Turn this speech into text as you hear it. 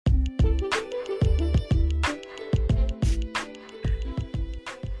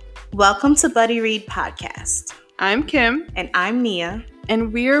Welcome to Buddy Read Podcast. I'm Kim. And I'm Nia.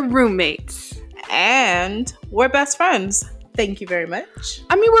 And we're roommates. And we're best friends. Thank you very much.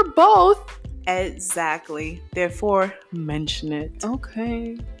 I mean, we're both. Exactly. Therefore, mention it.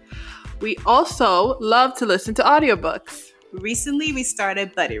 Okay. We also love to listen to audiobooks. Recently, we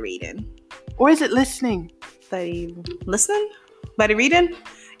started Buddy Reading. Or is it listening? Buddy listening? Buddy Reading?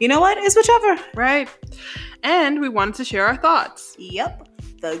 You know what? It's whichever. Right. And we wanted to share our thoughts. Yep.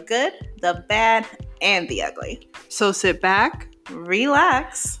 The good, the bad, and the ugly. So sit back,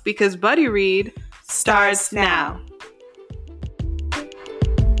 relax, because Buddy Read starts now.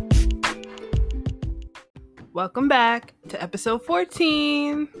 Welcome back to episode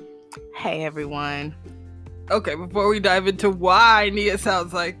 14. Hey, everyone. Okay, before we dive into why Nia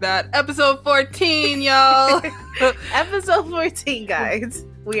sounds like that, episode 14, y'all. Episode 14, guys.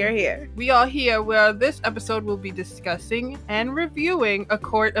 We are here. We are here where this episode will be discussing and reviewing A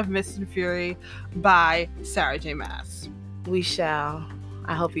Court of Mist and Fury by Sarah J. Maas. We shall.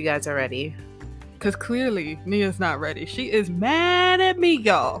 I hope you guys are ready. Because clearly, Nia's not ready. She is mad at me,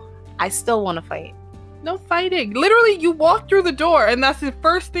 y'all. I still want to fight. No fighting. Literally, you walked through the door and that's the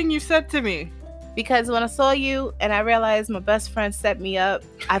first thing you said to me. Because when I saw you and I realized my best friend set me up,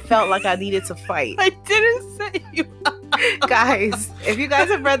 I felt like I needed to fight. I didn't set you up. Guys, if you guys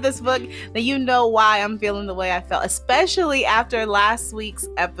have read this book, then you know why I'm feeling the way I felt, especially after last week's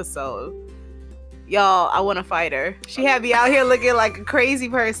episode. Y'all, I want to fight her. She had me out here looking like a crazy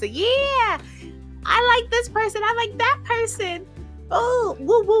person. Yeah, I like this person. I like that person. Oh,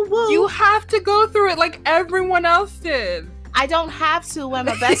 woo, woo, woo. You have to go through it like everyone else did. I don't have to when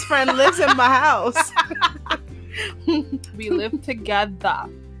my best friend lives in my house. We live together.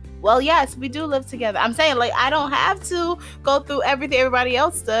 Well, yes, we do live together. I'm saying, like, I don't have to go through everything everybody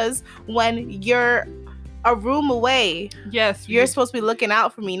else does when you're a room away. Yes. You're supposed to be looking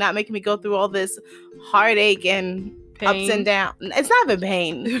out for me, not making me go through all this heartache and pain. Ups and downs. It's not even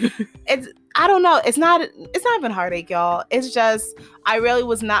pain. I don't know. It's not even heartache, y'all. It's just, I really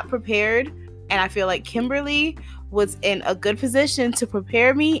was not prepared. And I feel like Kimberly was in a good position to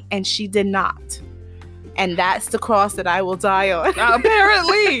prepare me, and she did not. And that's the cross that I will die on.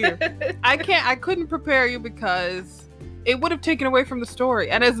 Apparently. I couldn't prepare you because it would have taken away from the story.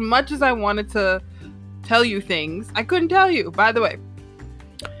 And as much as I wanted to tell you things, I couldn't tell you. By the way,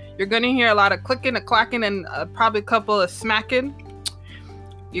 you're going to hear a lot of clicking, a clacking, and probably a couple of smacking.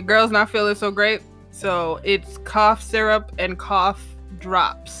 Your girl's not feeling so great. So it's cough syrup and cough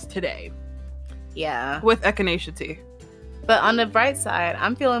drops today. Yeah. With echinacea tea. But on the bright side,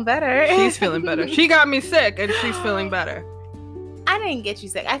 I'm feeling better. She's feeling better. She got me sick and she's feeling better. I didn't get you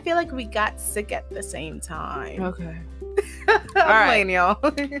sick. I feel like we got sick at the same time. Okay. I'm playing, y'all.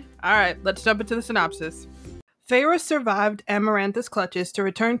 All right, let's jump into the synopsis. Feyre survived Amarantha's clutches to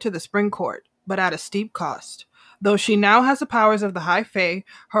return to the Spring Court, but at a steep cost. Though she now has the powers of the High Fae,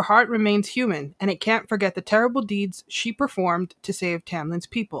 her heart remains human, and it can't forget the terrible deeds she performed to save Tamlin's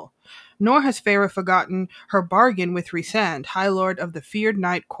people. Nor has Feyre forgotten her bargain with Rhysand, High Lord of the feared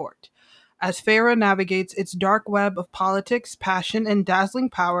Night Court. As Feyre navigates its dark web of politics, passion, and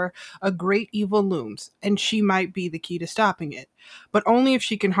dazzling power, a great evil looms, and she might be the key to stopping it. But only if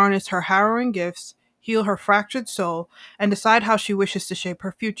she can harness her harrowing gifts, heal her fractured soul, and decide how she wishes to shape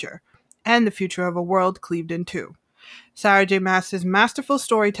her future, and the future of a world cleaved in two. Sarah J. Maas's masterful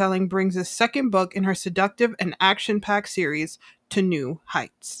storytelling brings this second book in her seductive and action-packed series to new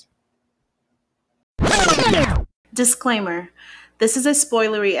heights. Disclaimer. This is a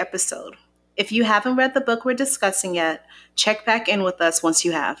spoilery episode. If you haven't read the book we're discussing yet, check back in with us once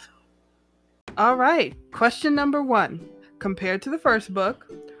you have. All right. Question number 1. Compared to the first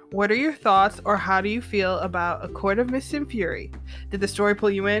book, what are your thoughts or how do you feel about A Court of Mist and Fury? Did the story pull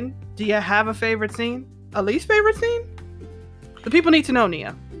you in? Do you have a favorite scene? A least favorite scene? The people need to know,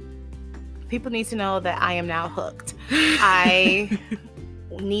 Nia. People need to know that I am now hooked. I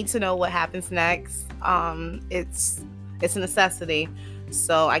need to know what happens next. It's a necessity,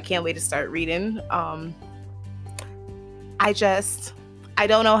 so I can't wait to start reading. I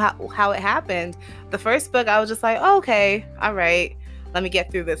don't know how it happened. The first book, I was just like, oh, okay, all right, let me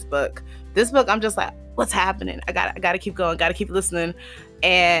get through this book. This book, I'm just like, what's happening? I gotta keep going, gotta keep listening.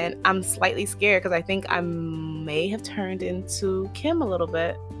 And I'm slightly scared because I think I may have turned into Kim a little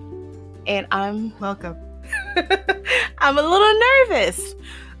bit. And I'm welcome. I'm a little nervous.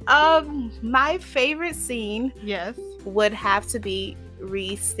 My favorite scene, yes, would have to be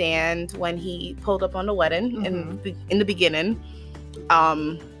Rhysand when he pulled up on the wedding in the beginning.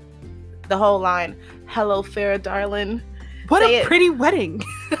 The whole line, "Hello, fair darling." What a pretty wedding.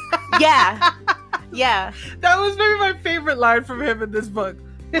 Yeah. Yeah. That was maybe my favorite line from him in this book.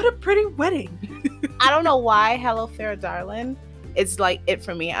 What a pretty wedding. I don't know why Hello Fair Darling is like it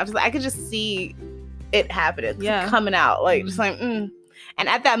for me. I could just see it happening, coming out, like just like. And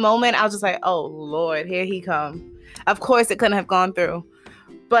at that moment, I was just like, oh Lord, here he come. Of course, it couldn't have gone through,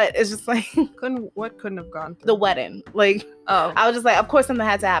 but it's just like what couldn't have gone through? The wedding. Like, I was just like, of course something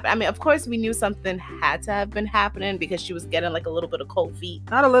had to happen. I mean, of course we knew something had to have been happening because she was getting like a little bit of cold feet.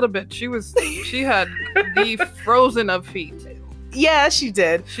 Not a little bit. She had the frozen of feet. Yeah, she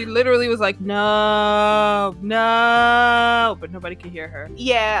did. She literally was like, no, but nobody could hear her.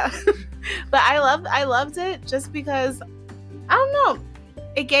 Yeah. But I loved it just because, I don't know,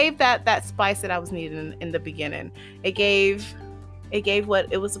 it gave that spice that I was needing in the beginning. It gave what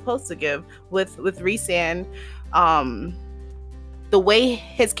it was supposed to give with Rhysand. The way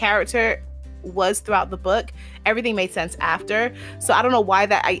his character was throughout the book, everything made sense after. So I don't know why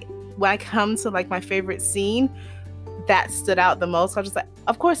when I come to like my favorite scene, that stood out the most. I was just like,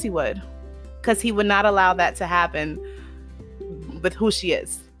 of course he would, because he would not allow that to happen with who she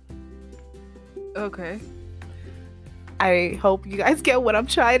is. Okay. I hope you guys get what I'm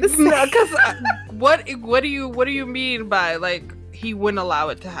trying to say. No, because what do you mean by like he wouldn't allow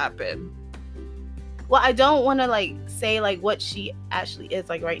it to happen? Well, I don't want to like say like what she actually is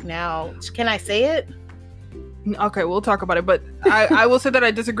like right now. Can I say it? Okay, we'll talk about it, but I will say that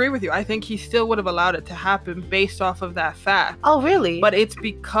I disagree with you. I think he still would have allowed it to happen based off of that fact. Oh, really? But it's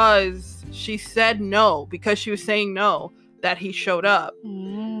because she said no, because she was saying no, that he showed up.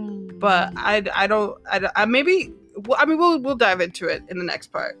 But we'll dive into it in the next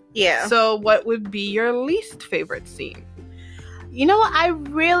part. Yeah. So what would be your least favorite scene? You know what? I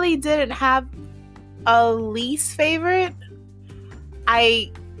really didn't have a least favorite.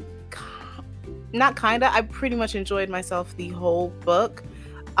 I pretty much enjoyed myself the whole book.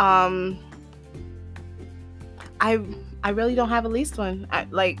 I really don't have a least one.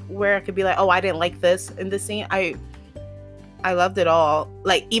 Where I could be like, oh, I didn't like this in this scene. I loved it all.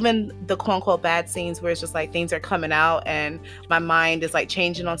 Like, even the quote-unquote bad scenes where it's just like things are coming out and my mind is like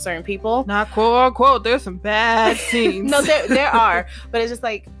changing on certain people. Not quote-unquote, there's some bad scenes. No, there are. But it's just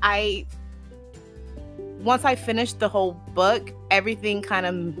like, once I finished the whole book, everything kind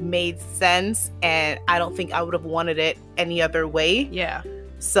of made sense, and I don't think I would have wanted it any other way. Yeah.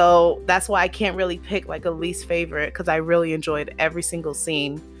 So that's why I can't really pick like a least favorite, because I really enjoyed every single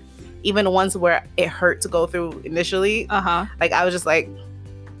scene. Even the ones where it hurt to go through initially. Like, I was just like,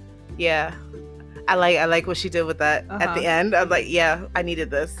 yeah, I like what she did with that at the end. I'm like, yeah, I needed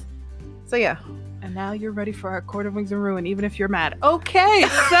this. So yeah. And now you're ready for our Court of Wings and Ruin, even if you're mad. Okay,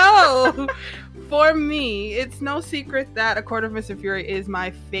 so for me, it's no secret that A Court of Mist and Fury is my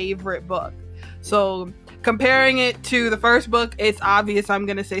favorite book. So comparing it to the first book, it's obvious I'm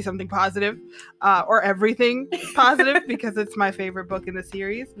going to say something positive, or everything positive, because it's my favorite book in the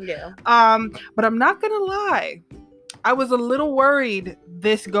series. Yeah. But I'm not going to lie. I was a little worried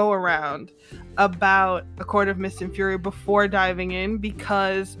this go around about A Court of Mist and Fury before diving in,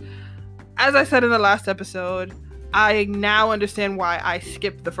 because as I said in the last episode, I now understand why I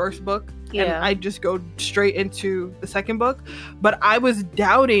skipped the first book and I just go straight into the second book. But I was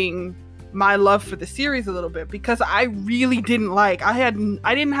doubting my love for the series a little bit, because I really didn't like, I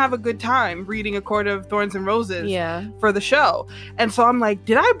didn't have a good time reading A Court of Thorns and Roses for the show. And so I'm like,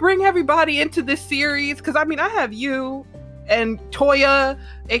 did I bring everybody into this series? Because I mean, I have you and Toya,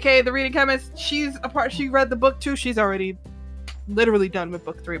 aka the Reading Chemist. She read the book too. She's already literally done with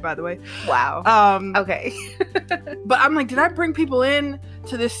book 3, by the way. Wow. Okay. But I'm like, did I bring people in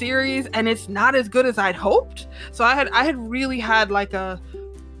to this series and it's not as good as I'd hoped? So I had really had like a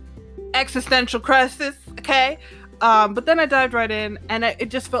existential crisis, okay? But then I dived right in, and it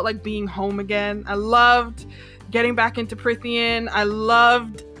just felt like being home again. I loved getting back into Prithian. I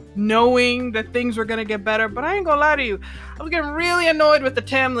loved knowing that things were gonna get better, but I ain't gonna lie to you, I was getting really annoyed with the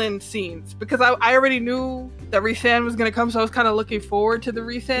Tamlin scenes, because I already knew that Rhysand was gonna come, so I was kind of looking forward to the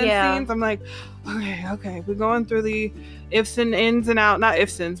Rhysand scenes. I'm like, okay, we're going through the ifs and ins and outs, not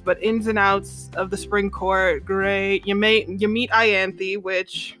ifs and, but ins and outs of the Spring Court. Great. You meet Ianthe,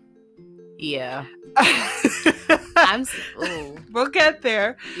 which... Yeah. We'll get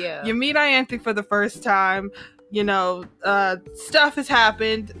there. Yeah. You meet Ianthe for the first time. You know, stuff has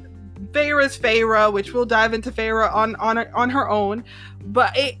happened. Feyre's Feyre, which we'll dive into Feyre on her own.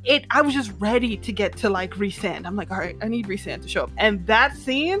 But I was just ready to get to like Rhysand. I'm like, all right, I need Rhysand to show up. And that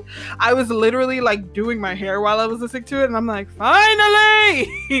scene, I was literally like doing my hair while I was listening to it, and I'm like,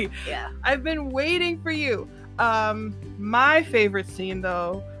 finally! Yeah. I've been waiting for you. My favorite scene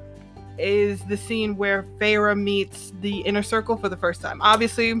though is the scene where Feyre meets the Inner Circle for the first time.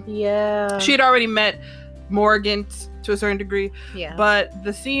 Obviously, yeah, she'd already met Morgan to a certain degree. Yeah. But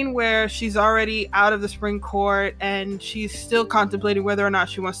the scene where she's already out of the spring court and she's still contemplating whether or not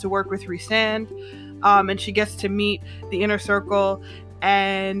she wants to work with Rhysand, and she gets to meet the inner circle,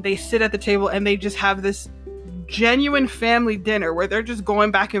 and they sit at the table and they just have this genuine family dinner where they're just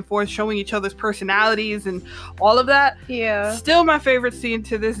going back and forth, showing each other's personalities and all of that. Yeah. Still my favorite scene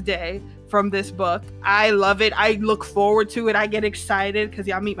to this day from this book. I love it. I look forward to it. I get excited because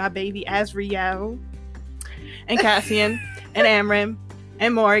y'all meet my baby Azriel and Cassian and Amren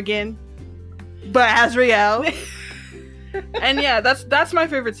and Morgan, but Azriel. And yeah, that's my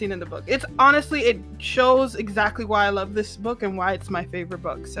favorite scene in the book. It's honestly, it shows exactly why I love this book and why it's my favorite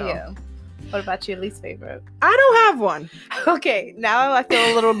book. So yeah. What about your least favorite? I don't have one. Okay, now I feel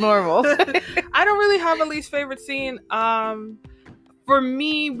a little normal. I don't really have a least favorite scene. For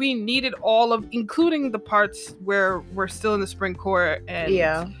me, we needed all of, including the parts where we're still in the spring court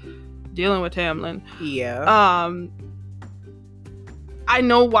and dealing with Tamlin. Yeah. I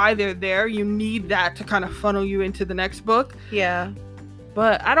know why they're there. You need that to kind of funnel you into the next book. Yeah.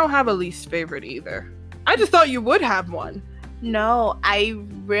 But I don't have a least favorite either. I just thought you would have one. No, I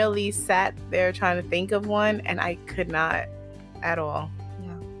really sat there trying to think of one and I could not at all.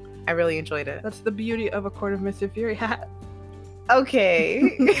 Yeah. I really enjoyed it. That's the beauty of A Court of Mist and Fury hat.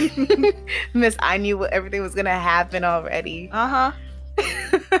 Okay. Miss, I knew everything was going to happen already. Uh-huh.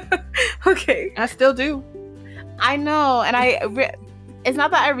 Okay. I still do. I know. And it's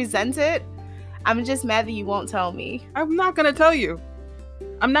not that I resent it. I'm just mad that you won't tell me. I'm not going to tell you.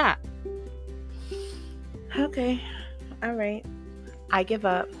 I'm not. Okay. All right. I give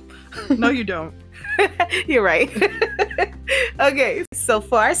up. No, you don't. You're right. Okay. So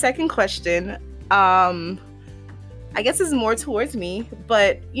for our second question, I guess it's more towards me,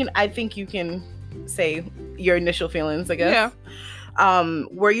 but I think you can say your initial feelings, I guess. Yeah.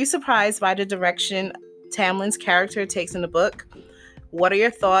 Were you surprised by the direction Tamlin's character takes in the book? What are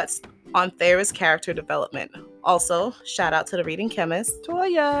your thoughts on Thera's character development? Also, shout out to the reading chemist,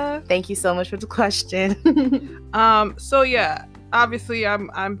 Toya. Thank you so much for the question. So yeah, obviously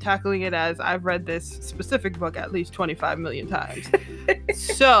I'm tackling it as I've read this specific book at least 25 million times.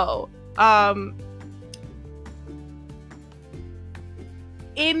 So,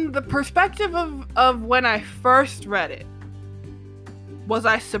 in the perspective of when I first read it, was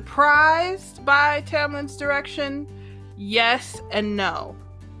I surprised by Tamlin's direction? Yes and no.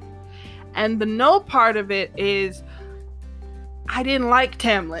 And the no part of it is I didn't like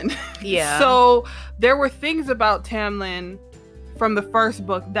Tamlin. Yeah. So there were things about Tamlin from the first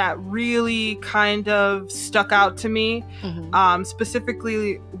book that really kind of stuck out to me. Mm-hmm.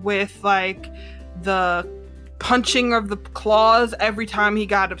 Specifically with like the punching of the claws every time he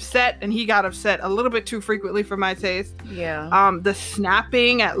got upset, and he got upset a little bit too frequently for my taste. Yeah. The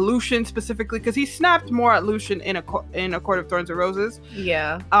snapping at Lucien specifically, because he snapped more at Lucien in a Court of Thorns and Roses.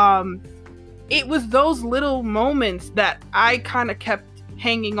 Yeah. It was those little moments that I kind of kept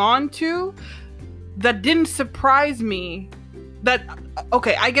hanging on to that didn't surprise me. That,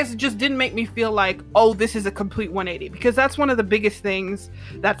 okay, I guess it just didn't make me feel like, oh, this is a complete 180. Because that's one of the biggest things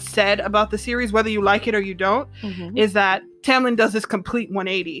that's said about the series, whether you like it or you don't, mm-hmm. is that Tamlin does this complete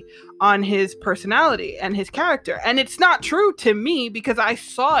 180 on his personality and his character. And it's not true to me because I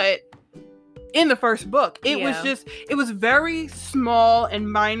saw it in the first book. It was very small and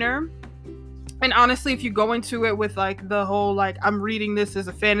minor. And honestly, if you go into it with like the whole like I'm reading this as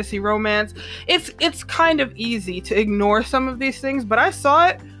a fantasy romance, it's kind of easy to ignore some of these things. But I saw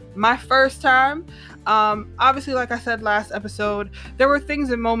it my first time. Obviously, like I said last episode, there were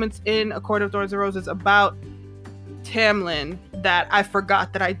things and moments in A Court of Thorns and Roses about Tamlin that I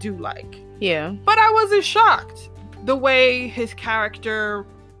forgot that I do like. Yeah. But I wasn't shocked the way his character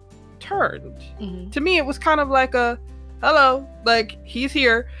turned. Mm-hmm. To me, it was kind of like a hello, like he's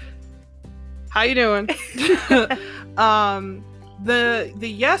here. How you doing? The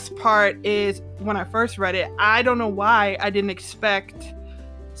yes part is when I first read it, I don't know why I didn't expect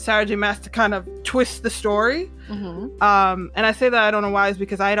Sarah J. Maas to kind of twist the story. Mm-hmm. And I say that I don't know why is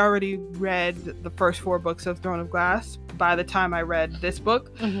because I had already read the first 4 books of Throne of Glass by the time I read this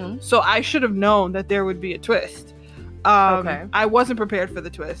book. Mm-hmm. So I should have known that there would be a twist. Okay. I wasn't prepared for the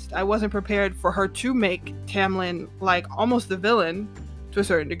twist. I wasn't prepared for her to make Tamlin like almost the villain to a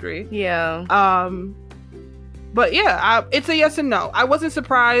certain degree. Yeah. But yeah, it's a yes and no. I wasn't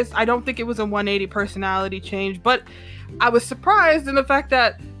surprised. I don't think it was a 180 personality change, but I was surprised in the fact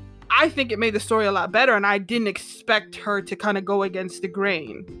that I think it made the story a lot better, and I didn't expect her to kind of go against the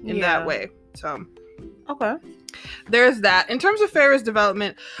grain in that way. So, okay. There's that. In terms of Feyre's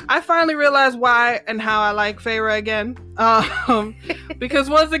development, I finally realized why and how I like Feyre again. Because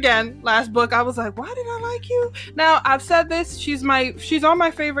once again, last book I was like, why did I like you? Now I've said this, she's on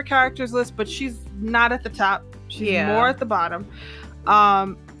my favorite characters list, but she's not at the top. She's more at the bottom.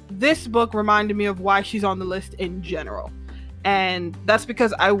 This book reminded me of why she's on the list in general. And that's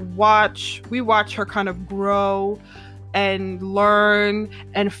because we watch her kind of grow and learn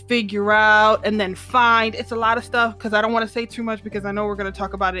and figure out and then find. It's a lot of stuff, because I don't want to say too much, because I know we're going to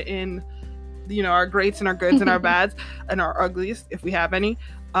talk about it in, our greats and our goods and our bads and our uglies, if we have any.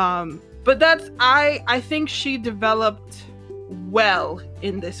 But I think she developed well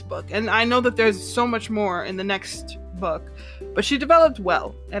in this book. And I know that there's so much more in the next book, but she developed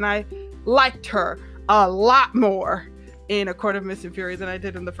well. And I liked her a lot more in A Court of Mist and Fury than I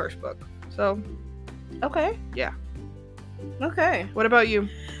did in the first book. So, okay. Yeah. Okay. What about you?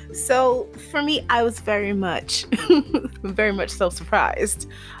 So for me, I was very much so surprised.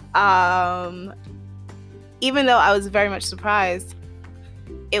 Even though I was very much surprised,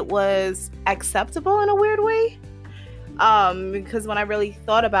 it was acceptable in a weird way. Because when I really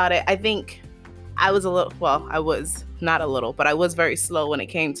thought about it, I think I was I was not a little, but I was very slow when it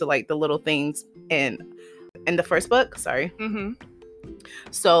came to like the little things in the first book. Sorry. Mm-hmm.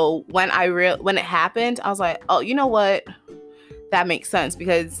 So when it happened, I was like, oh, you know what? That makes sense,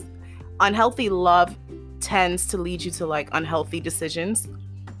 because unhealthy love tends to lead you to like unhealthy decisions.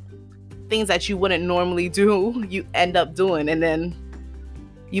 Things that you wouldn't normally do, you end up doing, and then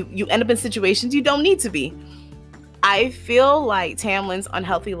you end up in situations you don't need to be. I feel like Tamlin's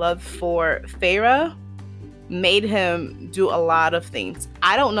unhealthy love for Feyre made him do a lot of things.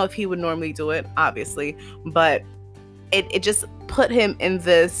 I don't know if he would normally do it, obviously, but it just put him in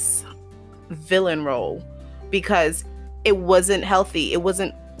this villain role, because it wasn't healthy. It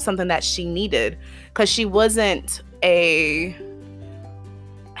wasn't something that she needed, because she wasn't a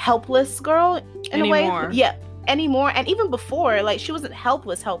helpless girl in a way. Yeah, anymore. And even before, like, she wasn't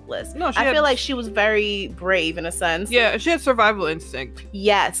helpless. No, I feel like she was very brave in a sense. Yeah, she had survival instinct.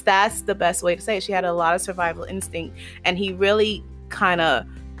 Yes, that's the best way to say it. She had a lot of survival instinct, and he really kind of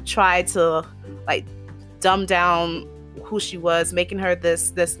tried to like dumb down who she was, making her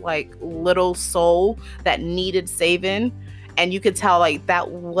this like little soul that needed saving. And you could tell like that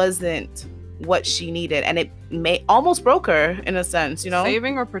wasn't what she needed, and it almost broke her in a sense,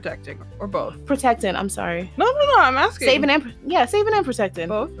 Saving or protecting, or both? Protecting. I'm sorry. No, I'm asking. Saving and protecting.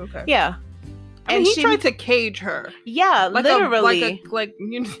 Both. Okay. Yeah. And he tried to cage her. Yeah, like literally.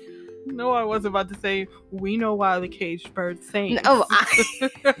 I was about to say, we know why the caged bird sings. No,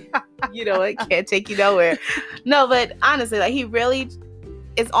 you know it can't take you nowhere. No, but honestly, like, he really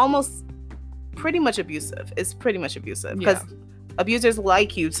is almost pretty much abusive. It's pretty much abusive, because abusers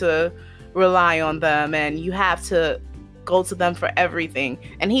like you to rely on them, and you have to go to them for everything.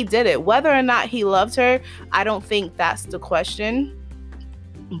 And he did it. Whether or not he loved her, I don't think that's the question.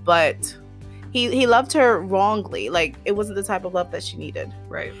 But he loved her wrongly. Like, it wasn't the type of love that she needed.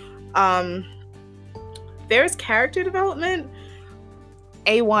 Right. There's character development.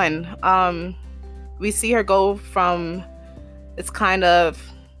 A1. We see her go from this kind of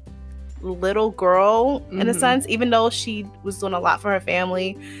little girl in a sense, even though she was doing a lot for her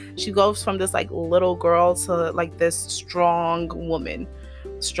family. She goes from this like little girl to like this strong woman,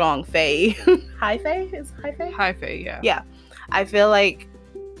 strong fae. High fae? Is high fae? High fae, yeah. Yeah. I feel like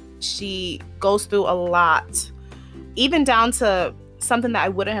she goes through a lot, even down to something that I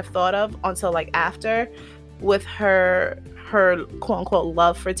wouldn't have thought of until like after, with her quote unquote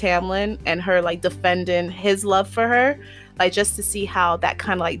love for Tamlin, and her like defending his love for her, like just to see how that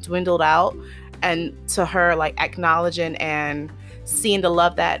kind of like dwindled out, and to her like acknowledging and seeing the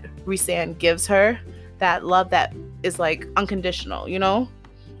love that Rhysand gives her, that love that is like unconditional,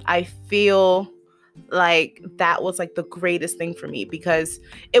 I feel like that was like the greatest thing for me, because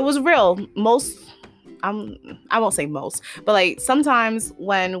it was real. I won't say most, but like sometimes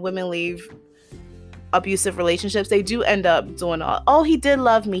when women leave abusive relationships, they do end up doing he did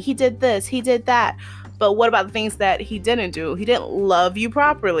love me, he did this, he did that, but what about the things that he didn't do? He didn't love you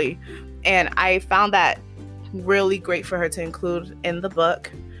properly. And I found that really great for her to include in the book,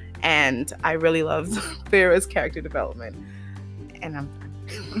 and I really loved Feyre's character development. And I'm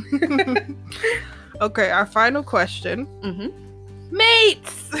okay, our final question.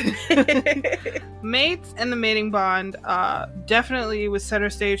 Mates! Mates and the mating bond definitely was center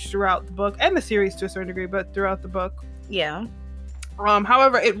stage throughout the book, and the series to a certain degree, but throughout the book. Yeah.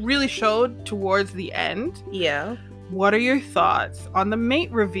 However, it really showed towards the end. Yeah. What are your thoughts on the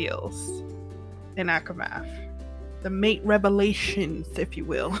mate reveals in ACOMAF? The mate revelations, if you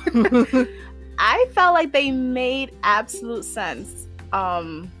will. I felt like they made absolute sense.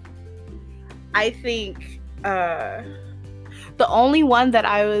 I think the only one that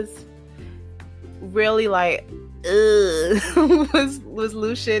I was really like was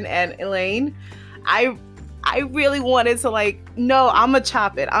Lucien and Elaine. I really wanted to like, no, I'm gonna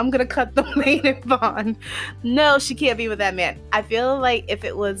chop it. I'm gonna cut the Elaine and Bond. No, she can't be with that man. I feel like if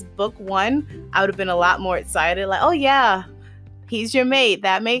it was book 1, I would have been a lot more excited. Like, oh yeah, he's your mate.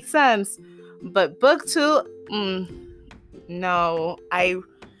 That makes sense. But book 2, no, I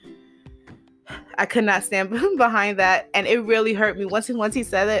could not stand behind that, and it really hurt me once he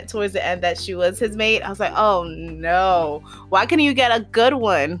said it towards the end that she was his mate. I was like, oh no, why couldn't you get a good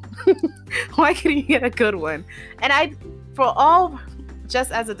one? Why couldn't you get a good one? And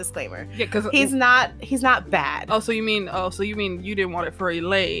just as a disclaimer, yeah, because he's not bad. So you mean you didn't want it for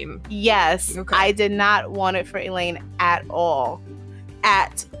Elaine? Yes, okay. I did not want it for Elaine at all. I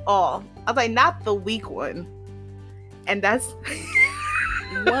was like, not the weak one, and that's.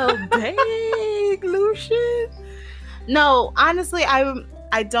 Well, dang, Lucien. No, honestly, I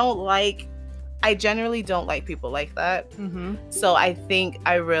generally don't like people like that. Mm-hmm. So I think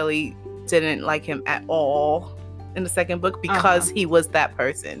I really didn't like him at all in the second book because he was that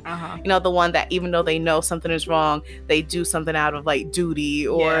person. You know, the one that even though they know something is wrong, they do something out of like duty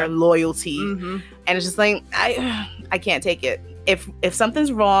or loyalty. Mm-hmm. And it's just like, I can't take it. If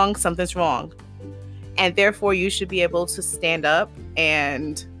something's wrong, something's wrong. And therefore, you should be able to stand up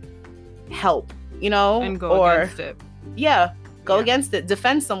and help, you know? And go against it. Yeah, go against it.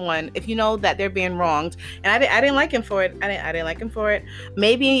 Defend someone if you know that they're being wronged. And I didn't like him for it. I didn't like him for it.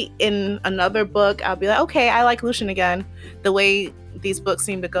 Maybe in another book, I'll be like, okay, I like Lucien again. The way these books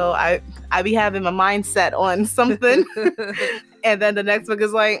seem to go, I be having my mindset on something. And then the next book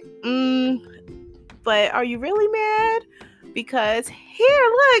is like, but are you really mad? Because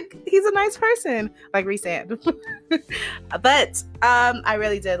here, look, he's a nice person, like Rhysand. But I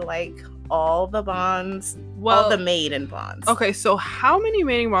really did like all the bonds, all the maiden bonds. Okay, so how many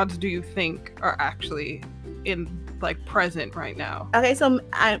maiden bonds do you think are actually in like present right now? Okay, so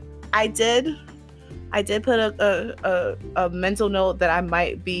I did put a mental note that I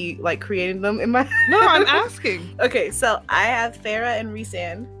might be like creating them in my. No, I'm asking. Okay, so I have Farah and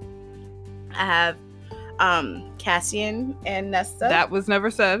Rhysand. I have Cassian and Nesta. That was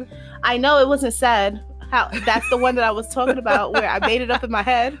never said. I know it wasn't said. That's the one that I was talking about where I made it up in my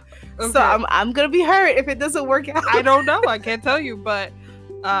head. Okay. So I'm gonna be hurt if it doesn't work out. I don't know. I can't tell you, but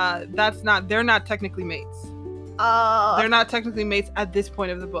they're not technically mates. They're not technically mates at this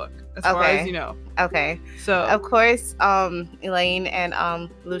point of the book, as far as you know. Okay. So of course, Elaine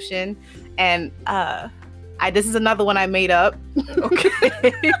and Lucien, and this is another one I made up.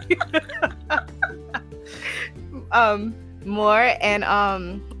 Okay. Moore and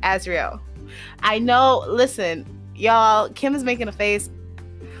Azriel. I know. Listen, y'all. Kim is making a face.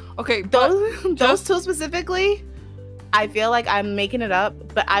 Okay, those two specifically, I feel like I'm making it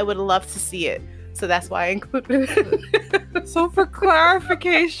up, but I would love to see it. So that's why I included it. So for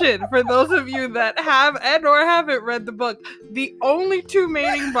clarification, for those of you that have and or haven't read the book, the only two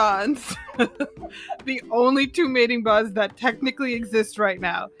mating bonds that technically exist right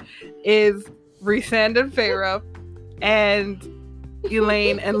now is Rhysand and Farah and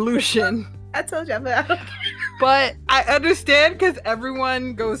Elaine and Lucien. I told you, but I understand because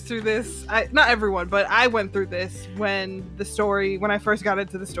everyone goes through this. Not everyone, but I went through this when I first got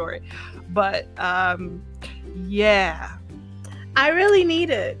into the story. But yeah, I really need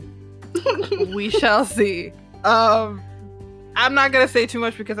it. We shall see. I'm not gonna say too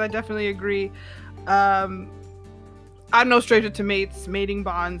much because I definitely agree. I'm no stranger to mating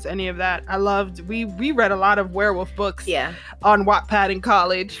bonds, any of that. We read a lot of werewolf books on Wattpad in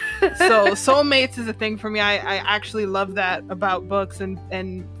college. So soulmates is a thing for me. I actually love that about books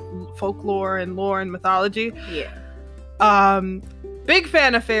and folklore and lore and mythology. Yeah. Big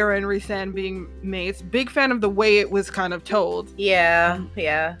fan of Farah and Rhysand being mates. Big fan of the way it was kind of told. Yeah.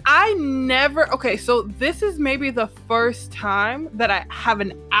 Okay, so this is maybe the first time that I have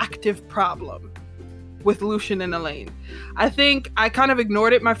an active problem with Lucien and Elaine. I think I kind of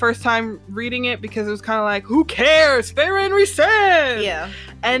ignored it my first time reading it because it was kind of like, who cares? Farah and Rhysand! Yeah.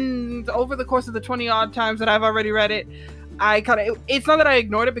 And over the course of the 20 odd times that I've already read it, it's not that I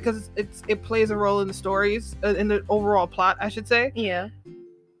ignored it because it plays a role in the stories, in the overall plot, I should say. Yeah.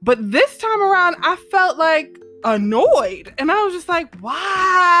 But this time around, I felt like annoyed, and I was just like,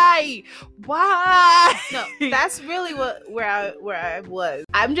 why? No, that's really where I was.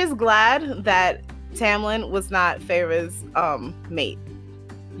 I'm just glad that Tamlin was not Farah's mate.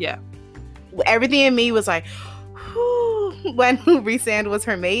 Yeah. Everything in me was like, whew. when Rhysand was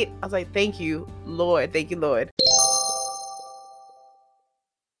her mate, I was like, thank you, Lord. Thank you, Lord.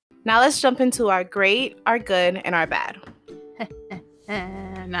 Now let's jump into our great, our good, and our bad.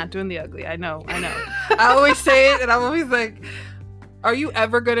 Not doing the ugly. I know. I always say it, and I'm always like, are you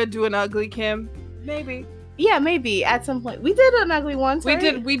ever going to do an ugly, Kim? Maybe. Yeah, maybe at some point. We did an ugly once,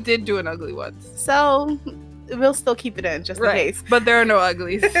 right? We did do an ugly once. So we'll still keep it in, just in case. But there are no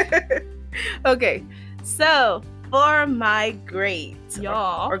uglies. Okay. So for my greats,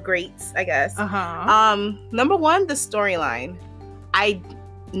 y'all, or greats, I guess. Uh-huh. Number one, the storyline. I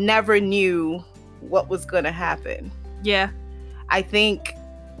never knew what was gonna happen. Yeah. I think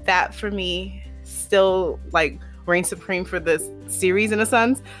that for me still like reigns supreme for this series in a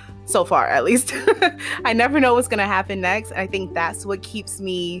sense. So far, at least. I never know what's gonna happen next. And I think that's what keeps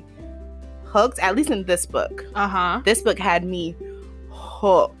me hooked, at least in this book. This book had me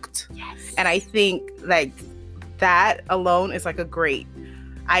hooked. Yes. And I think like that alone is like a great.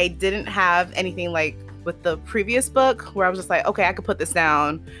 I didn't have anything like with the previous book where I was just like, okay, I could put this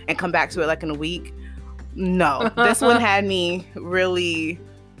down and come back to it like in a week. No, this one had me really,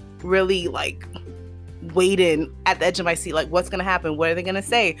 really like waiting at the edge of my seat. Like, what's gonna happen? What are they gonna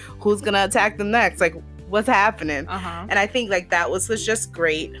say? Who's gonna attack them next? Like, what's happening? And I think like that was just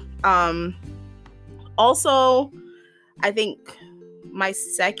great. Also, I think my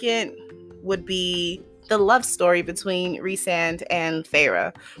second would be the love story between Rhysand and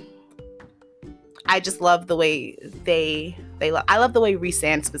Feyre. I just love the way they love. I love the way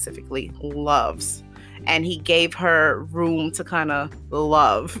Rhysand specifically loves, and he gave her room to kind of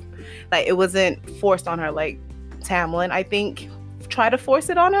love. Like, it wasn't forced on her like Tamlin, I think, tried to force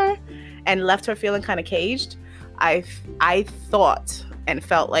it on her and left her feeling kind of caged. I thought and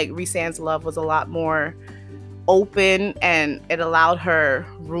felt like Rhysand's love was a lot more open, and it allowed her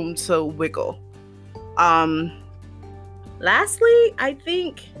room to wiggle. Lastly, I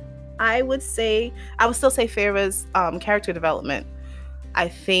think I would still say Feyre's character development. I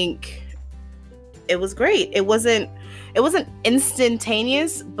think it was great. It wasn't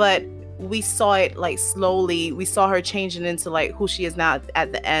instantaneous, but we saw it like slowly. We saw her changing into like who she is now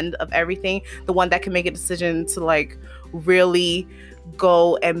at the end of everything. The one that can make a decision to like really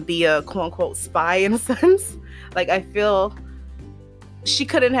go and be a quote unquote spy in a sense. Like, I feel she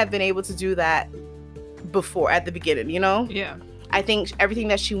couldn't have been able to do that before at the beginning, you know? Yeah. I think everything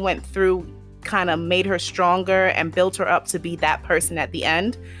that she went through kind of made her stronger and built her up to be that person at the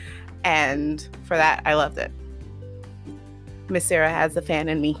end. And for that, I loved it. Miss Sarah has a fan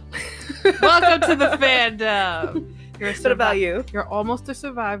in me. Welcome to the fandom. What about you? You're almost a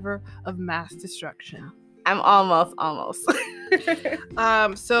survivor of mass destruction. I'm almost.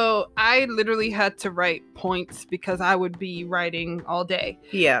 So I literally had to write points because I would be writing all day.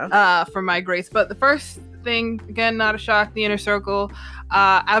 Yeah. For my grace. But the first thing, again, not a shock, the inner circle.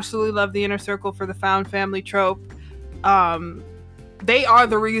 Absolutely love the inner circle for the found family trope. They are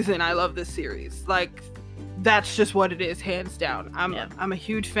the reason I love this series. Like, that's just what it is, hands down. I'm a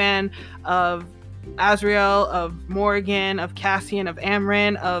huge fan of Azriel, of Morgan, of Cassian, of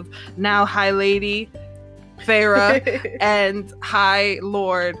Amren, of now High Lady Feyre and High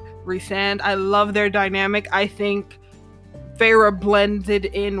Lord Rhysand. I love their dynamic. I think Feyre blended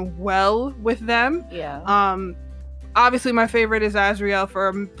in well with them. Yeah. Obviously my favorite is Azriel for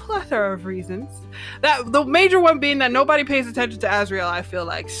a plethora of reasons. That the major one being that nobody pays attention to Azriel, I feel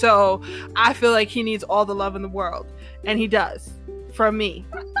like. So I feel like he needs all the love in the world. And he does. From me.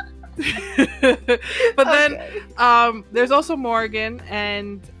 But then there's also Morgan,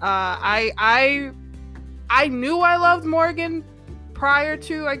 and I knew I loved Morgan prior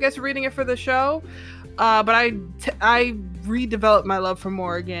to, I guess, reading it for the show, but I redeveloped my love for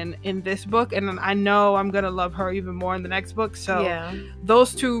Morgan in this book, and I know I'm gonna love her even more in the next book. So yeah.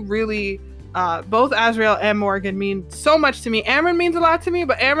 Those two really, both Azriel and Morgan mean so much to me. Amren means a lot to me,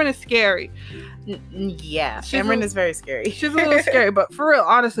 but Amren is scary. Yeah, Amren is very scary. She's a little scary, but for real,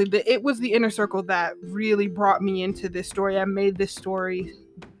 honestly, it was the inner circle that really brought me into this story. I made this story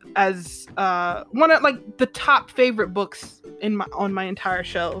as one of like the top favorite books on my entire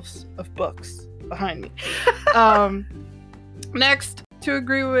shelves of books behind me. Next, to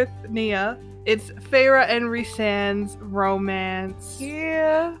agree with Nia, it's Feyre and Rhysand's romance.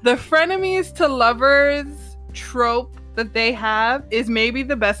 Yeah. The frenemies to lovers trope that they have is maybe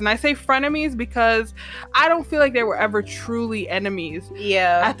the best. And I say frenemies because I don't feel like they were ever truly enemies.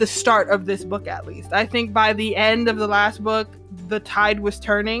 Yeah. At the start of this book, at least. I think by the end of the last book, the tide was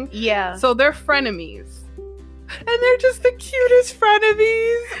turning. Yeah. So they're frenemies. And they're just the cutest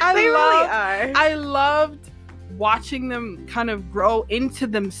frenemies. They really are. I loved watching them kind of grow into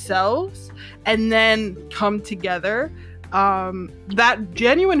themselves and then come together. that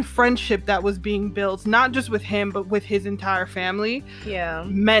genuine friendship that was being built, not just with him but with his entire family,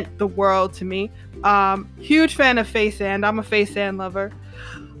 meant the world to me. Huge fan of Faye Sand. I'm a Faye Sand lover,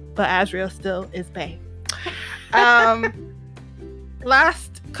 but Azriel still is bae.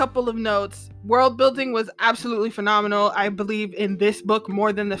 Last couple of notes. World building was absolutely phenomenal. I believe in this book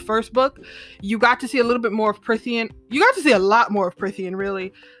more than the first book. You got to see a little bit more of Prithian. You got to see a lot more of Prithian,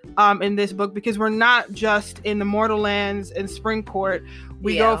 really, in this book, because we're not just in the Mortal Lands and Spring Court.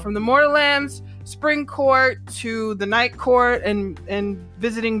 We go from the Mortal Lands, Spring Court, to the Night Court, and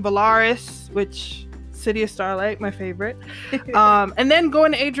visiting Valaris, which... City of Starlight, my favorite. And then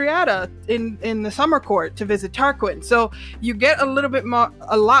going to Adriata in the Summer Court to visit Tarquin. So you get a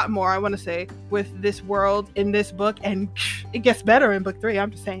lot more, I want to say, with this world in this book, and it gets better in book 3, I'm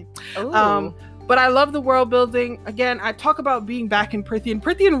just saying. But I love the world building. Again, I talk about being back in Prithian.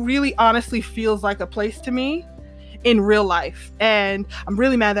 Prithian really honestly feels like a place to me in real life, and I'm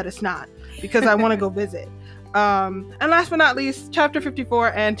really mad that it's not, because I want to go visit. And last but not least, chapter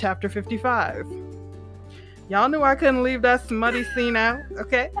 54 and chapter 55. Y'all knew I couldn't leave that smutty scene out,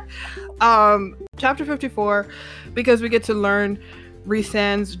 okay? Chapter 54, because we get to learn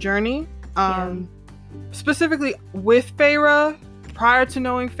Rhysand's journey, specifically with Feyre, prior to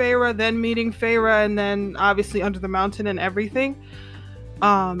knowing Feyre, then meeting Feyre, and then obviously Under the Mountain and everything.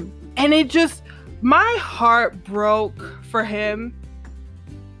 And it just, my heart broke for him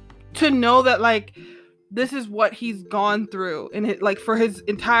to know that, like, this is what he's gone through, and like for his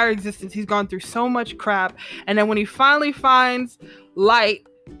entire existence, he's gone through so much crap. And then when he finally finds light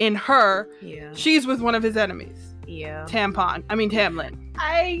in her, she's with one of his enemies. Tamlin.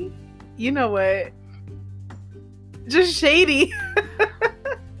 You know what? Just shady.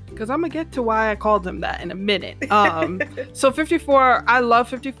 Because I'm gonna get to why I called him that in a minute. So 54, I love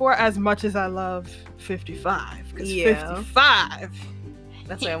 54 as much as I love 55. Because 55.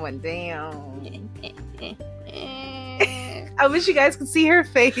 That's where I went down. I wish you guys could see her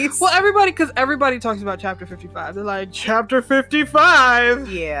face. Well, everybody talks about chapter 55. They're like, chapter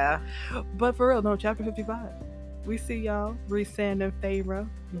 55. Yeah. But for real, no, chapter 55. We see y'all, Rhysand and Feyre.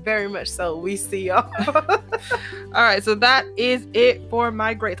 Very much so. We see y'all. All right, so that is it for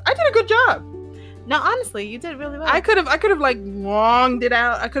my grades. I did a good job. No, honestly, you did really well. I could have like longed it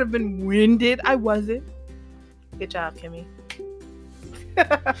out. I could have been winded. I wasn't. Good job, Kimmy.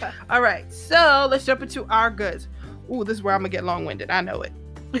 All right, so let's jump into our goods. Ooh, this is where I'm gonna get long-winded. I know it.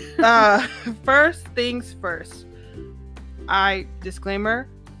 First things first. Disclaimer,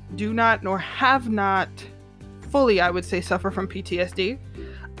 do not nor have not fully, I would say, suffer from PTSD.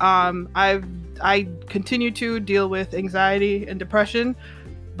 I continue to deal with anxiety and depression,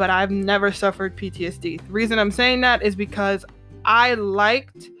 but I've never suffered PTSD. The reason I'm saying that is because I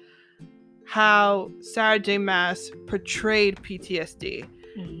liked how Sarah J. Maas portrayed PTSD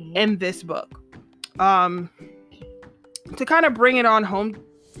in this book. To kind of bring it on home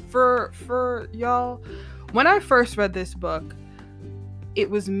for y'all, when I first read this book, it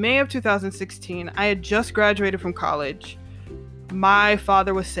was May of 2016. I had just graduated from college. My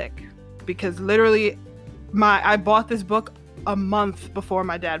father was sick because literally I bought this book a month before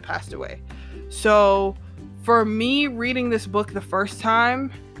my dad passed away. So for me reading this book the first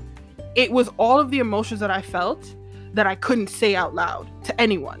time, it was all of the emotions that I felt that I couldn't say out loud to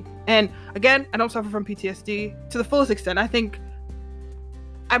anyone. And again, I don't suffer from PTSD to the fullest extent. I think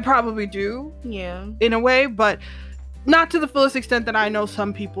I probably do, in a way, but not to the fullest extent that I know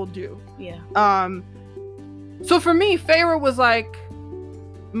some people do. So for me, Feyre was like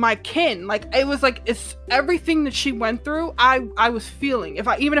my kin. Like, it was like, it's everything that she went through, I was feeling.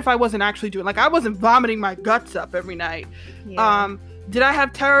 Even if I wasn't actually doing, like, I wasn't vomiting my guts up every night. Did I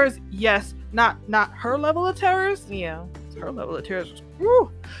have terrors? Yes. Not her level of terrors. Her level of terrors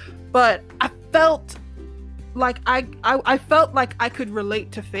was, but I felt like I felt like I could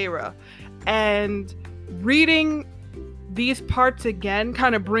relate to Feyre, and reading these parts again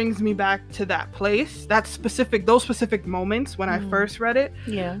kind of brings me back to that place, those specific moments when I first read it.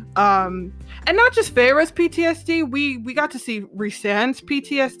 And not just Feyre's PTSD, we got to see Rhysand's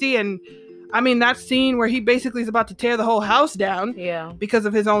PTSD, and I mean, that scene where he basically is about to tear the whole house down because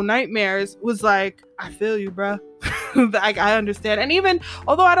of his own nightmares was like, I feel you, bruh. I understand. And even,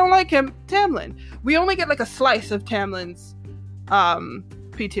 although I don't like him, Tamlin, we only get like a slice of Tamlin's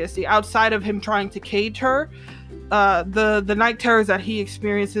PTSD outside of him trying to cage her. The night terrors that he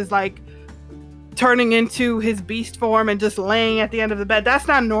experiences, like turning into his beast form and just laying at the end of the bed, that's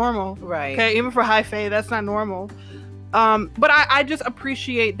not normal. Right. Okay, even for High Fae, that's not normal. But I just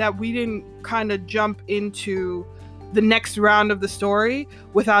appreciate that we didn't kind of jump into the next round of the story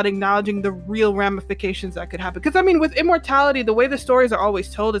without acknowledging the real ramifications that could happen. Because I mean, with immortality, the way the stories are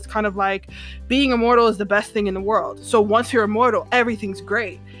always told, it's kind of like being immortal is the best thing in the world. So once you're immortal, everything's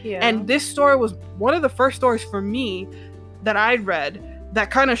great. Yeah. And this story was one of the first stories for me that I'd read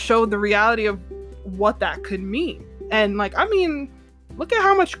that kind of showed the reality of what that could mean. And like, I mean, look at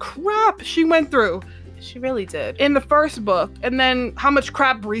how much crap she went through. She really did. In the first book. And then how much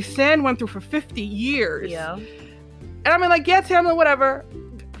crap Rhysand went through for 50 years. Yeah. And I mean, like, yeah, Tamlin, whatever.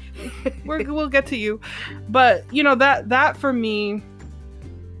 We'll get to you. But, you know, that for me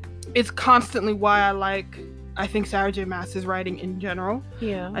is constantly why I think Sarah J. Maas's writing in general.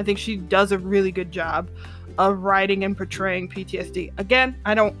 Yeah. I think she does a really good job of writing and portraying PTSD. Again,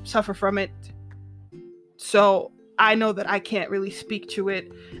 I don't suffer from it. So I know that I can't really speak to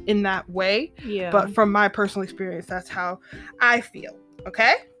it in that way. Yeah. But from my personal experience, that's how I feel.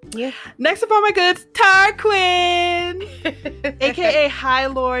 Okay? Yeah. Next up on my goods, Tarquin, aka High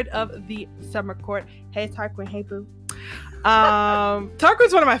Lord of the Summer Court. Hey Tarquin, hey boo.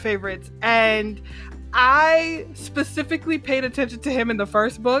 Tarquin's one of my favorites, and I specifically paid attention to him in the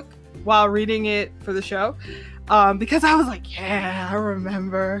first book while reading it for the show, because I was like, yeah, I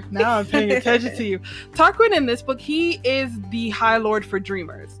remember. Now I'm paying attention to you. Tarquin in this book, he is the High Lord for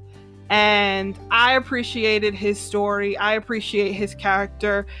Dreamers. And I appreciated his story. I appreciate his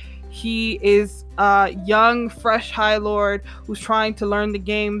character. He is a young, fresh High Lord who's trying to learn the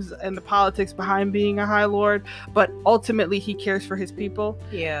games and the politics behind being a High Lord, but ultimately he cares for his people.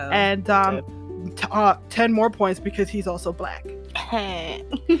 Yeah. And 10 more points because he's also black.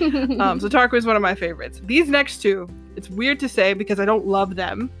 So Tarquin is one of my favorites. These next two, it's weird to say because I don't love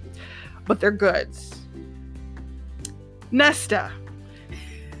them, but they're goods. Nesta.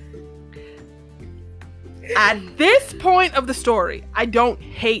 At this point of the story, I don't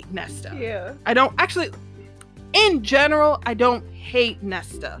hate Nesta. Yeah. I don't actually, in general, I don't hate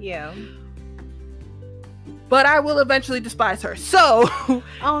Nesta. Yeah. But I will eventually despise her. So,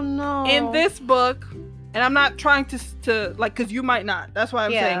 oh no. In this book, and I'm not trying to like, because you might not. That's why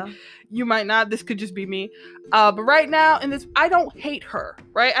I'm saying you might not. This could just be me. But right now, in this, I don't hate her,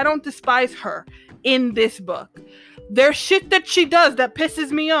 right? I don't despise her in this book. There's shit that she does that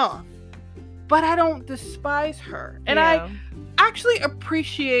pisses me off. But I don't despise her. And I actually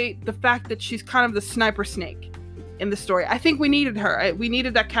appreciate the fact that she's kind of the sniper snake in the story. I think we needed her. We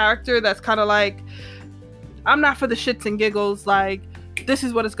needed that character that's kind of like, I'm not for the shits and giggles. Like, this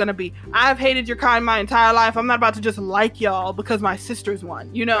is what it's going to be. I've hated your kind my entire life. I'm not about to just like y'all because my sister's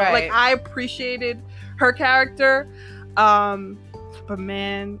one. You know, like, I appreciated her character. But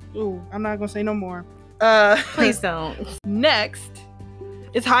man, I'm not going to say no more. Please don't. Next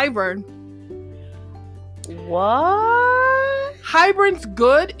is Hybern. What? Hybern's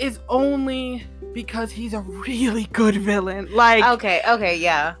good is only because he's a really good villain. Like, okay,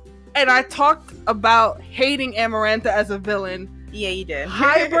 yeah. And I talked about hating Amarantha as a villain. Yeah, you did.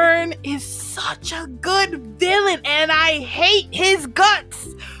 Hybern is such a good villain, and I hate his guts.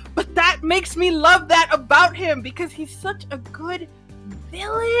 But that makes me love that about him because he's such a good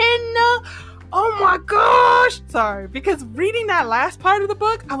villain. Oh my gosh! Sorry, because reading that last part of the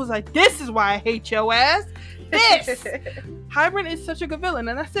book, I was like, this is why I hate your ass. This! Hybern is such a good villain,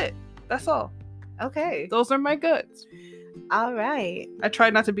 and that's it. That's all. Okay. Those are my goods. All right. I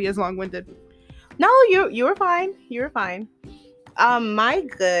tried not to be as long-winded. No, you were fine. You were fine. My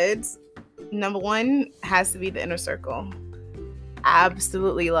goods, number one, has to be the Inner Circle.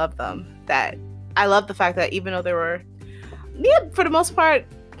 Absolutely love them. I love the fact that even though they were, for the most part,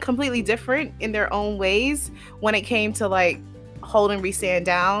 completely different in their own ways, when it came to like holding Rhysand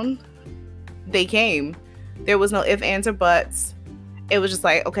down, they came. There was no ifs, ands, or buts. It was just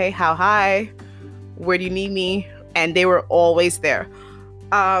like, okay, how high? Where do you need me? And they were always there.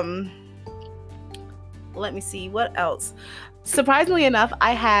 Let me see what else. Surprisingly enough,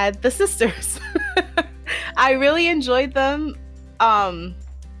 I had the sisters. I really enjoyed them.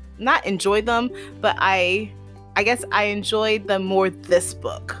 Not enjoyed them, but I guess I enjoyed them more this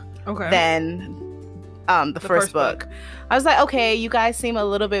book than the first book. I was like, okay, you guys seem a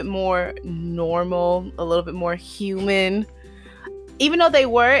little bit more normal, a little bit more human. Even though they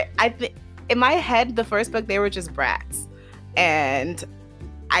were, I think in my head, the first book, they were just brats. And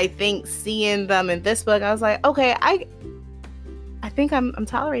I think seeing them in this book, I was like, okay, I think I'm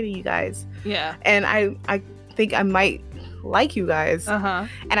tolerating you guys. Yeah. And I think I might like you guys. And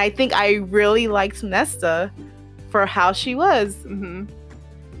I think I really liked Nesta for how she was.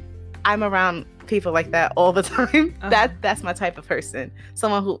 I'm around people like that all the time. That's my type of person.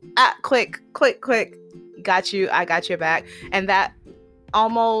 Someone who quick, got you, I got your back. And that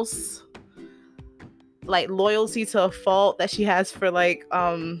almost like loyalty to a fault that she has for like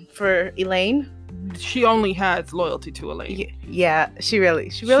for Elaine. She only has loyalty to Elaine. Yeah, she really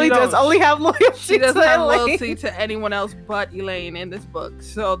does only have loyalty. She doesn't have Elaine. loyalty to anyone else but Elaine in this book.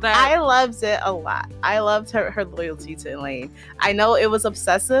 So that I loved it a lot. I loved her loyalty to Elaine. I know it was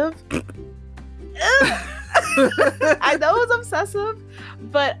obsessive. I know it was obsessive,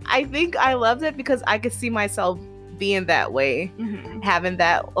 but I think I loved it because I could see myself being that way, having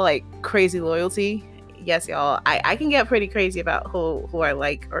that like crazy loyalty. Yes, y'all, I can get pretty crazy about who I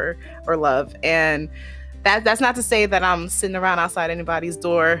like or love, and that's not to say that I'm sitting around outside anybody's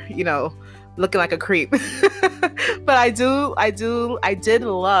door, you know, looking like a creep. But I did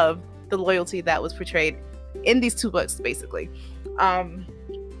love the loyalty that was portrayed in these two books, basically.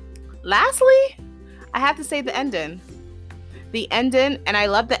 Lastly, I have to say the ending. And I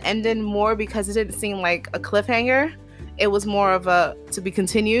love the ending more because it didn't seem like a cliffhanger. It was more of a to be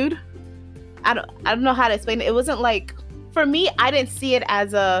continued. I don't know how to explain it. It wasn't like, for me, I didn't see it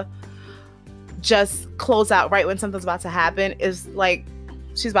as a just close out right when something's about to happen. It's like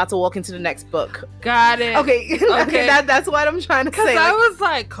she's about to walk into the next book. Got it. Okay. That's what I'm trying to say. Because I was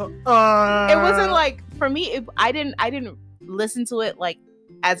like, it wasn't like, for me, I didn't listen to it like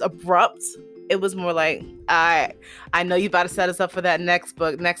as abrupt. It was more like, I know you about to set us up for that next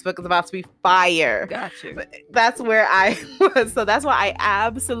book. Next book is about to be fire. Got you. But that's where I was. So that's why I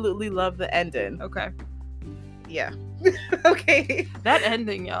absolutely love the ending. Okay. Yeah. Okay. That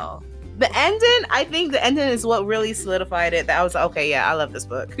ending, y'all. The ending, I think the ending is what really solidified it. That I was like, okay, yeah, I love this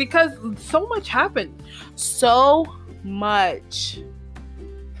book. Because so much happened. So much.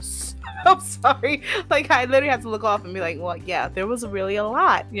 I'm sorry. Like, I literally have to look off and be like, well, yeah, there was really a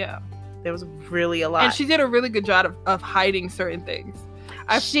lot. Yeah. There was really a lot. And she did a really good job of hiding certain things.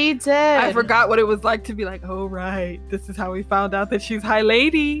 She did. I forgot what it was like to be like, oh, right, this is how we found out that she's High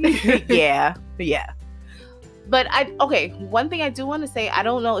Lady. Yeah. But one thing I do want to say, I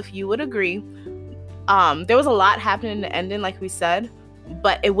don't know if you would agree. There was a lot happening in the ending, like we said,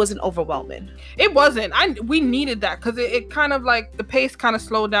 but it wasn't overwhelming. It wasn't. We needed that because it kind of like the pace kind of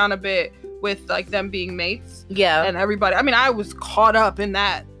slowed down a bit with like them being mates. Yeah. And everybody. I mean, I was caught up in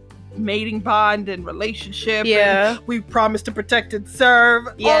that mating bond and relationship. Yeah. And we promised to protect and serve.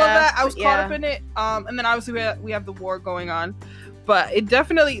 Yeah. All of that. I was caught up in it. And then obviously we have the war going on. But it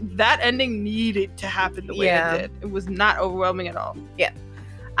definitely, that ending needed to happen the way it did. It was not overwhelming at all. Yeah.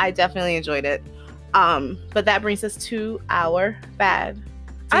 I definitely enjoyed it. But that brings us to our bad.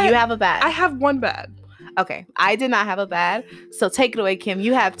 Do you have a bad? I have one bad. Okay. I did not have a bad. So take it away, Kim.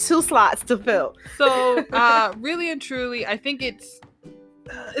 You have 2 slots to fill. So really and truly, I think it's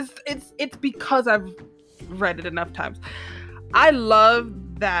because I've read it enough times. I love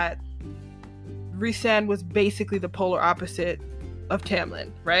that Rhysand was basically the polar opposite of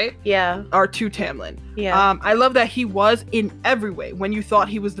Tamlin, right? Yeah. Or to Tamlin. Yeah. I love that he was in every way. When you thought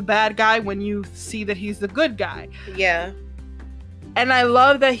he was the bad guy, when you see that he's the good guy. Yeah. And I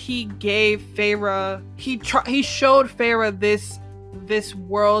love that he gave Feyre, he showed Feyre this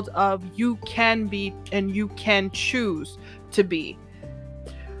world of you can be and you can choose to be.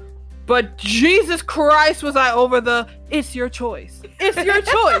 But Jesus Christ, was I over the, it's your choice. It's your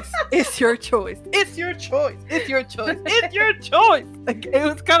choice. It's your choice. It's your choice. It's your choice. It's your choice. Like, it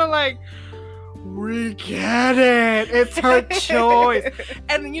was kind of like, we get it. It's her choice.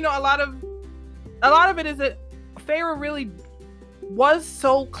 And, you know, a lot of it is that Feyre really was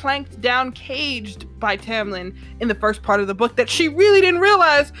so clanked down, caged by Tamlin in the first part of the book that she really didn't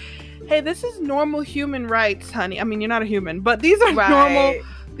realize, hey, this is normal human rights, honey. I mean, you're not a human, but these are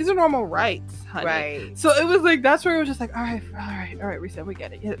normal rights, honey. Right. So it was like, that's where it was just like, all right, Rhysand, we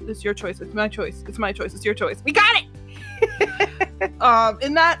get it. Yeah, it's your choice. It's my choice. It's my choice. It's your choice. We got it.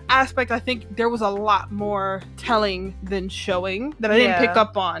 In that aspect, I think there was a lot more telling than showing that I didn't pick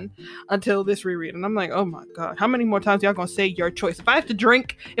up on until this reread. And I'm like, oh my God, how many more times y'all gonna say your choice? If I have to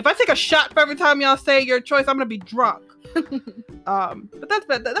drink, if I take a shot for every time y'all say your choice, I'm gonna be drunk. But that's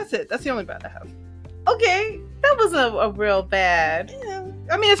bad. That's it. That's the only bad I have. Okay, that was a real bad. Yeah.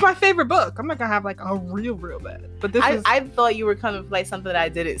 I mean, it's my favorite book. I'm not gonna have like a real bad. But this I thought you were coming for like something that I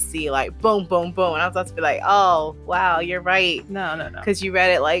didn't see, like boom, boom, boom, and I was about to be like, oh wow, you're right. No. Because you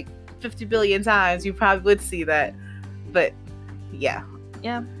read it like 50 billion times, you probably would see that. But yeah.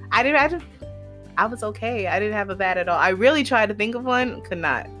 I was okay. I didn't have a bad at all. I really tried to think of one, could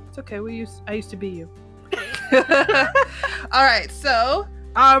not. It's okay. I used to be you. All right, so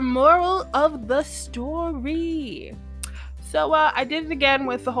our moral of the story. So I did it again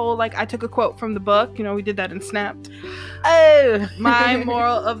with the whole, like, I took a quote from the book. You know, we did that and snapped. Oh. My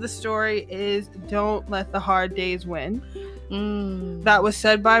moral of the story is don't let the hard days win. That was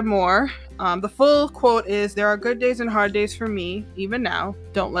said by Moore. The full quote is, "There are good days and hard days for me, even now.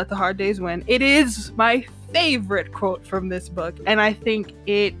 Don't let the hard days win." It is my favorite quote from this book, and I think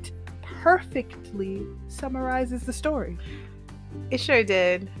it perfectly summarizes the story. It sure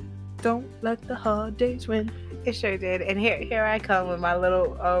did. Don't let the hard days win. It sure did. And here I come with my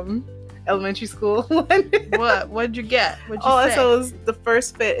little elementary school one. What'd you get? What'd you all say? I saw was the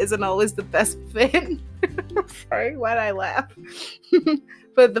first fit isn't always the best fit. Sorry, why did I laugh?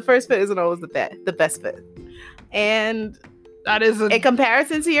 But the first fit isn't always the best fit. And that is in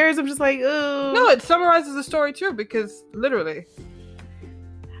comparison to yours, I'm just like, ooh. No, it summarizes the story too, because literally.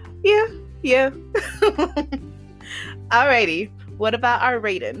 Yeah. Alrighty. What about our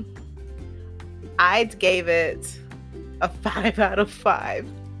rating? I gave it a 5 out of 5.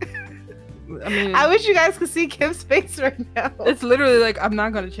 I mean, I wish you guys could see Kim's face right now. It's literally like, I'm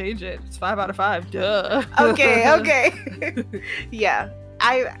not gonna change it. It's 5 out of 5. Duh. Okay. Yeah,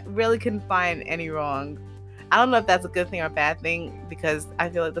 I really couldn't find any wrong. I don't know if that's a good thing or a bad thing, because I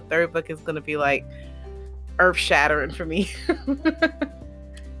feel like the third book is gonna be like earth-shattering for me.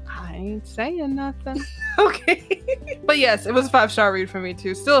 I ain't saying nothing. Okay. But yes, it was a 5-star read for me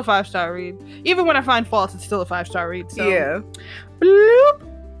too. Still a 5-star read. Even when I find faults, it's still a 5-star read. So. Yeah. Bloop.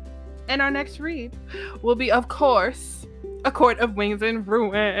 And our next read will be, of course, A Court of Wings and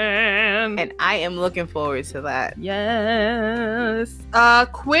Ruin. And I am looking forward to that. Yes.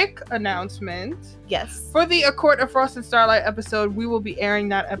 Quick announcement. Yes. For the A Court of Frost and Starlight episode, we will be airing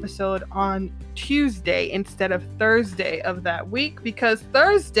that episode on Tuesday instead of Thursday of that week, because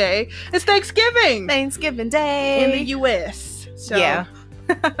Thursday is Thanksgiving Day in the US. So yeah.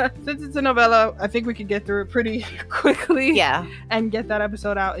 Since it's a novella, I think we can get through it pretty quickly. Yeah. And get that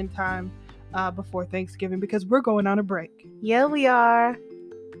episode out in time before Thanksgiving, because we're going on a break. Yeah, we are.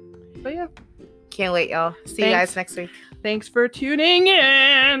 But yeah. Can't wait, y'all. See you guys next week. Thanks for tuning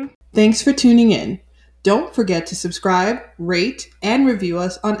in. Thanks for tuning in. Don't forget to subscribe, rate, and review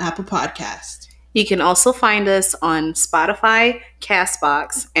us on Apple Podcasts. You can also find us on Spotify,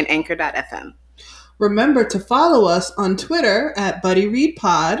 Castbox, and Anchor.fm. Remember to follow us on Twitter at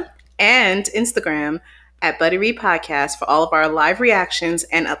BuddyReadPod and Instagram at BuddyReadPodcast for all of our live reactions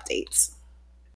and updates.